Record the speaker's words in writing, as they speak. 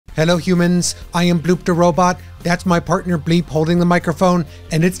Hello humans, I am Bloop the Robot, that's my partner Bleep holding the microphone,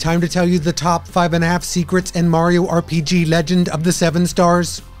 and it's time to tell you the top 5.5 secrets in Mario RPG Legend of the 7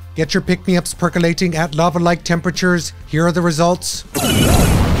 Stars. Get your pick-me-ups percolating at lava-like temperatures, here are the results.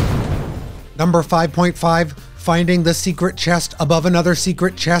 Number 5.5, finding the secret chest above another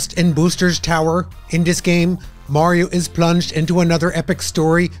secret chest in Booster's Tower. In this game, Mario is plunged into another epic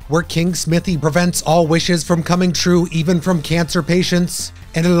story where King Smithy prevents all wishes from coming true, even from cancer patients.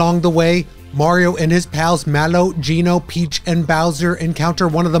 And along the way, Mario and his pals Mallow, Geno, Peach, and Bowser encounter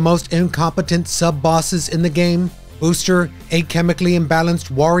one of the most incompetent sub-bosses in the game, Booster, a chemically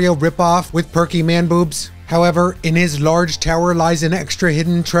imbalanced Wario ripoff with perky man boobs. However, in his large tower lies an extra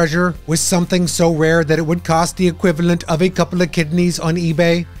hidden treasure with something so rare that it would cost the equivalent of a couple of kidneys on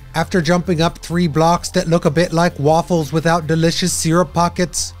eBay. After jumping up 3 blocks that look a bit like waffles without delicious syrup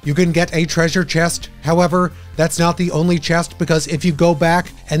pockets, you can get a treasure chest. However, that's not the only chest, because if you go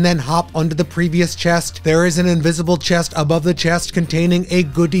back and then hop onto the previous chest, there is an invisible chest above the chest containing a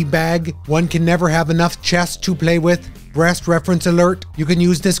goodie bag. One can never have enough chests to play with. Breast reference alert, you can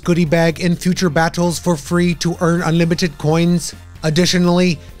use this goodie bag in future battles for free to earn unlimited coins.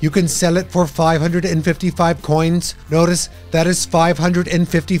 Additionally, you can sell it for 555 coins. Notice that is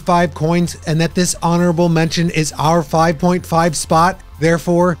 555 coins, and that this honorable mention is our 5.5 spot.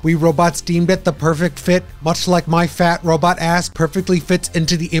 Therefore, we robots deemed it the perfect fit, much like my fat robot ass perfectly fits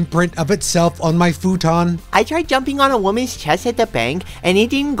into the imprint of itself on my futon. I tried jumping on a woman's chest at the bank and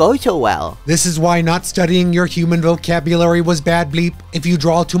it didn't go so well. This is why not studying your human vocabulary was bad, Bleep. If you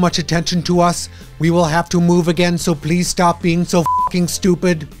draw too much attention to us, we will have to move again, so please stop being so fucking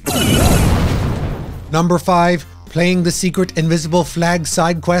stupid. Number 5, playing the secret invisible flag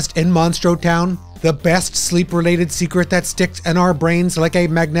side quest in Monstro Town. The best sleep-related secret that sticks in our brains like a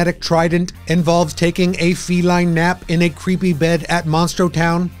magnetic trident involves taking a feline nap in a creepy bed at Monstro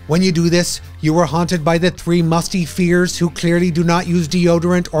Town. When you do this, you are haunted by the 3 musty fears who clearly do not use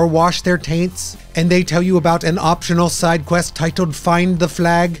deodorant or wash their taints, and they tell you about an optional side quest titled Find the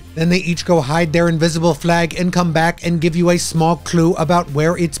Flag. Then they each go hide their invisible flag and come back and give you a small clue about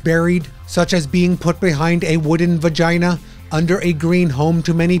where it's buried, such as being put behind a wooden vagina, under a green home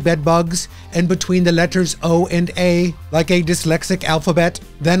to many bedbugs, and between the letters O and A, like a dyslexic alphabet.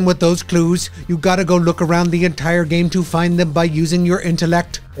 Then with those clues, you gotta go look around the entire game to find them by using your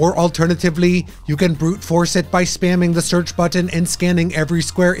intellect, or alternatively, you can brute force it by spamming the search button and scanning every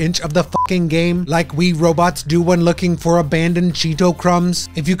square inch of the fucking game like we robots do when looking for abandoned Cheeto crumbs.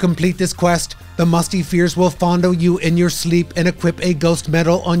 If you complete this quest, the musty fears will fondle you in your sleep and equip a ghost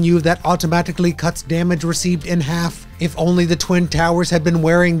medal on you that automatically cuts damage received in half. If only the Twin Towers had been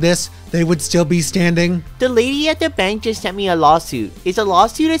wearing this, they would still be standing. The lady at the bank just sent me a lawsuit. Is a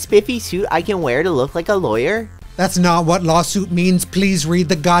lawsuit a spiffy suit I can wear to look like a lawyer? That's not what lawsuit means. Please read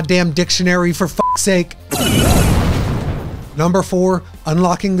the goddamn dictionary, for fuck's sake. Number 4,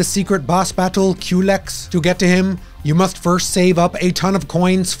 unlocking the secret boss battle, Culex. To get to him, you must first save up a ton of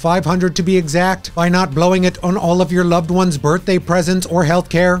coins, 500 to be exact, by not blowing it on all of your loved ones' birthday presents or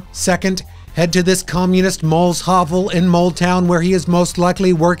healthcare. Second, head to this communist mole's hovel in Mole Town, where he is most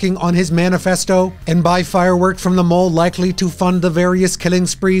likely working on his manifesto, and buy fireworks from the mole likely to fund the various killing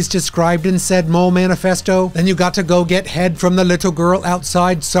sprees described in said mole manifesto. Then you got to go get head from the little girl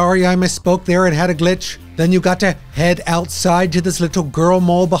outside. Sorry, I misspoke there and had a glitch. Then you got to head outside to this little girl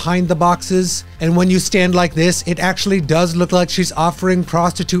mole behind the boxes. And when you stand like this, it actually does look like she's offering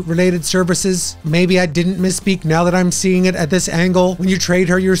prostitute-related services. Maybe I didn't misspeak now that I'm seeing it at this angle. When you trade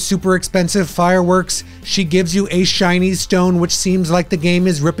her your super expensive fireworks, she gives you a shiny stone, which seems like the game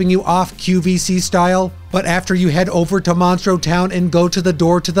is ripping you off QVC style. But after you head over to Monstro Town and go to the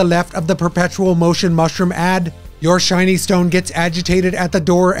door to the left of the perpetual motion mushroom ad, your shiny stone gets agitated at the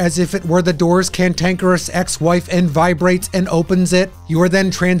door as if it were the door's cantankerous ex-wife and vibrates and opens it. You are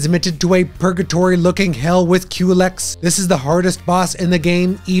then transmitted to a purgatory-looking hell with Culex. This is the hardest boss in the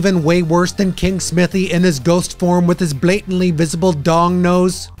game, even way worse than King Smithy in his ghost form with his blatantly visible dong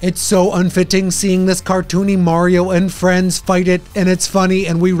nose. It's so unfitting seeing this cartoony Mario and friends fight it, and it's funny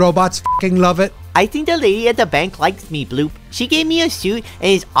and we robots fucking love it. I think the lady at the bank likes me, Bloop. She gave me a suit and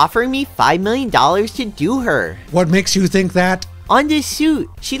is offering me $5 million to do her. What makes you think that? On this suit,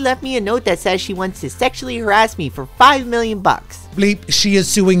 she left me a note that says she wants to sexually harass me for $5 million. Bleep, she is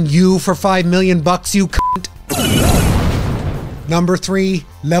suing you for $5 million, you cunt. Number 3,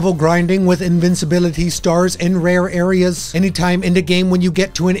 level grinding with invincibility stars in rare areas. Anytime in the game when you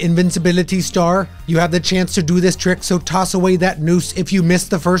get to an invincibility star, you have the chance to do this trick, so toss away that noose if you missed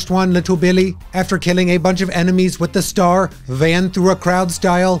the first one, little Billy. After killing a bunch of enemies with the star, van through a crowd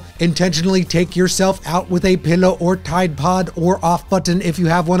style, intentionally take yourself out with a pillow or Tide Pod or off button if you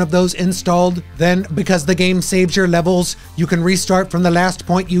have one of those installed. Then, because the game saves your levels, you can restart from the last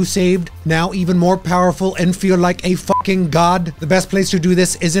point you saved, now even more powerful and feel like a fucking god. The best place to do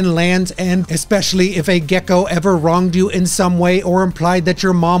this is in Land's End, especially if a gecko ever wronged you in some way or implied that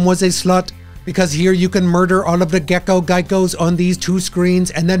your mom was a slut. Because here you can murder all of the gecko geckos on these two screens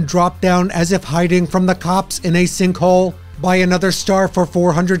and then drop down as if hiding from the cops in a sinkhole. Buy another star for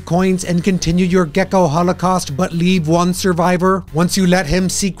 400 coins and continue your gecko holocaust, but leave one survivor. Once you let him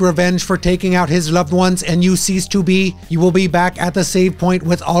seek revenge for taking out his loved ones and you cease to be, you will be back at the save point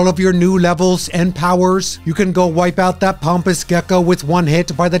with all of your new levels and powers. You can go wipe out that pompous gecko with one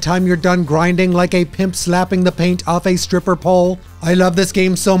hit by the time you're done grinding like a pimp slapping the paint off a stripper pole. I love this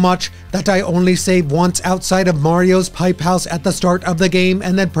game so much that I only save once outside of Mario's pipe house at the start of the game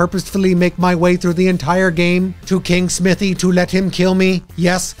and then purposefully make my way through the entire game to King Smithy to let him kill me.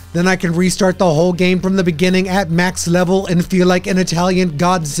 Yes, then I can restart the whole game from the beginning at max level and feel like an Italian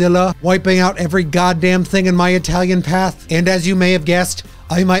Godzilla, wiping out every goddamn thing in my Italian path. And as you may have guessed,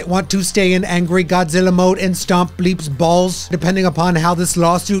 I might want to stay in angry Godzilla mode and stomp Bleep's balls, depending upon how this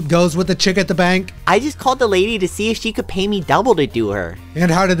lawsuit goes with the chick at the bank. I just called the lady to see if she could pay me double to do her.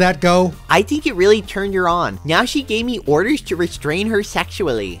 And how did that go? I think it really turned her on. Now she gave me orders to restrain her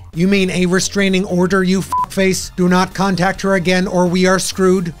sexually. You mean a restraining order, you fuckface? Do not contact her again or we are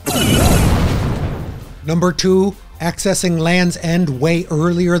screwed. Number 2, accessing Land's End way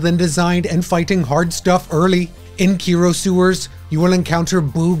earlier than designed and fighting hard stuff early. In Kiro sewers, you will encounter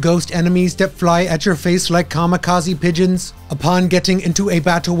boo ghost enemies that fly at your face like kamikaze pigeons. Upon getting into a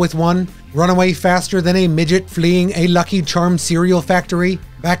battle with one, run away faster than a midget fleeing a Lucky Charm cereal factory.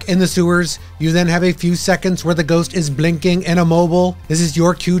 Back in the sewers, you then have a few seconds where the ghost is blinking and immobile. This is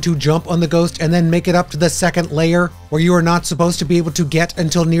your cue to jump on the ghost and then make it up to the second layer, where you are not supposed to be able to get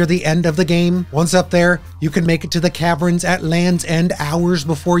until near the end of the game. Once up there, you can make it to the caverns at Land's End hours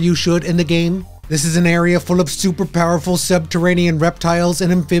before you should in the game. This is an area full of super powerful subterranean reptiles and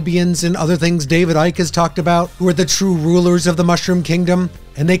amphibians and other things David Icke has talked about, who are the true rulers of the Mushroom Kingdom,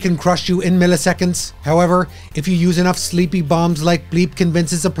 and they can crush you in milliseconds. However, if you use enough sleepy bombs like Bleep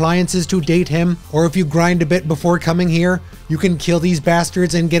convinces appliances to date him, or if you grind a bit before coming here, you can kill these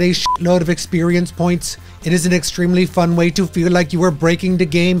bastards and get a shitload of experience points. It is an extremely fun way to feel like you are breaking the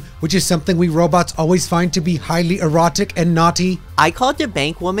game, which is something we robots always find to be highly erotic and naughty. I called the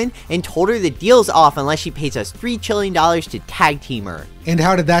bank woman and told her the deal's off unless she pays us $3 trillion to tag team her. And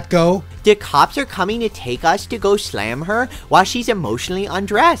how did that go? The cops are coming to take us to go slam her while she's emotionally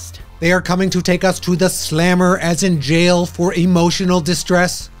undressed. They are coming to take us to the slammer, as in jail, for emotional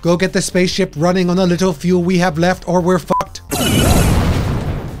distress. Go get the spaceship running on the little fuel we have left or we're fucked.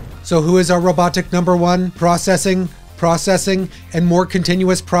 So who is our robotic number 1? Processing, and more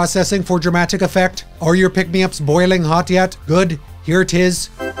continuous processing for dramatic effect. Are your pick-me-ups boiling hot yet? Good, here it is.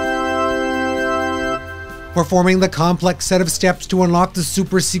 Performing the complex set of steps to unlock the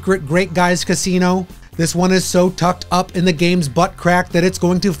super secret Great Guys Casino. This one is so tucked up in the game's butt crack that it's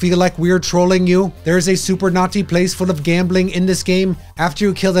going to feel like we're trolling you. There is a super naughty place full of gambling in this game. After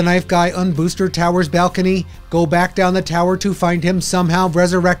you kill the knife guy on Booster Tower's balcony, go back down the tower to find him somehow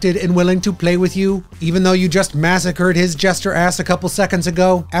resurrected and willing to play with you, even though you just massacred his jester ass a couple seconds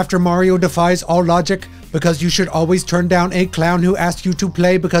ago. After Mario defies all logic, because you should always turn down a clown who asks you to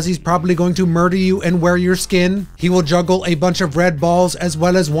play because he's probably going to murder you and wear your skin. He will juggle a bunch of red balls as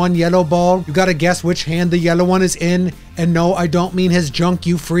well as one yellow ball. You gotta guess which hand the yellow one is in. And no, I don't mean his junk,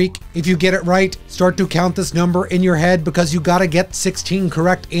 you freak. If you get it right, start to count this number in your head because you gotta get 16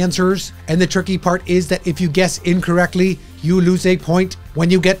 correct answers. And the tricky part is that if you guess incorrectly, you lose a point.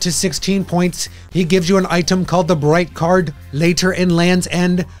 When you get to 16 points, he gives you an item called the Bright Card. Later in Land's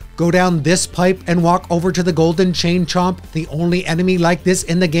End, go down this pipe and walk over to the Golden Chain Chomp, the only enemy like this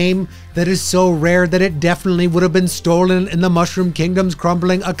in the game that is so rare that it definitely would have been stolen in the Mushroom Kingdom's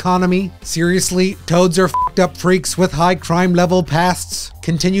crumbling economy. Seriously, toads are fucked up freaks with high crime level pasts.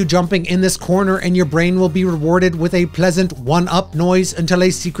 Continue jumping in this corner and your brain will be rewarded with a pleasant one-up noise until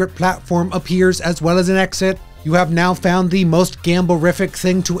a secret platform appears as well as an exit. You have now found the most gamble-rific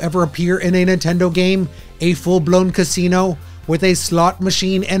thing to ever appear in a Nintendo game, a full-blown casino with a slot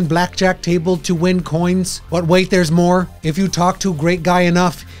machine and blackjack table to win coins. But wait, there's more. If you talk to Great Guy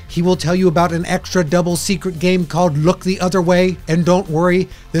enough, he will tell you about an extra double secret game called Look the Other Way. And don't worry,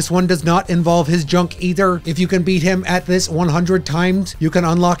 this one does not involve his junk either. If you can beat him at this 100 times, you can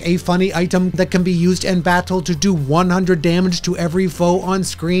unlock a funny item that can be used in battle to do 100 damage to every foe on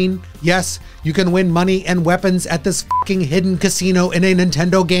screen. Yes, you can win money and weapons at this fucking hidden casino in a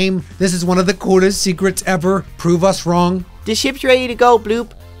Nintendo game. This is one of the coolest secrets ever. Prove us wrong. The ship's ready to go,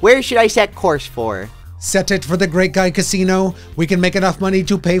 Bloop. Where should I set course for? Set it for the Great Guy Casino. We can make enough money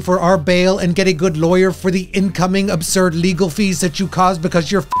to pay for our bail and get a good lawyer for the incoming absurd legal fees that you caused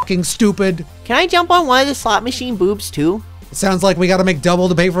because you're fucking stupid. Can I jump on one of the slot machine boobs too? It sounds like we gotta make double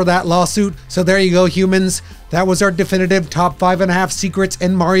to pay for that lawsuit. So there you go, humans. That was our definitive top 5.5 secrets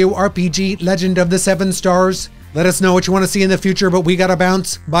in Mario RPG Legend of the Seven Stars. Let us know what you want to see in the future, but we gotta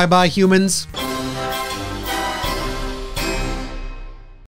bounce. Bye bye, humans.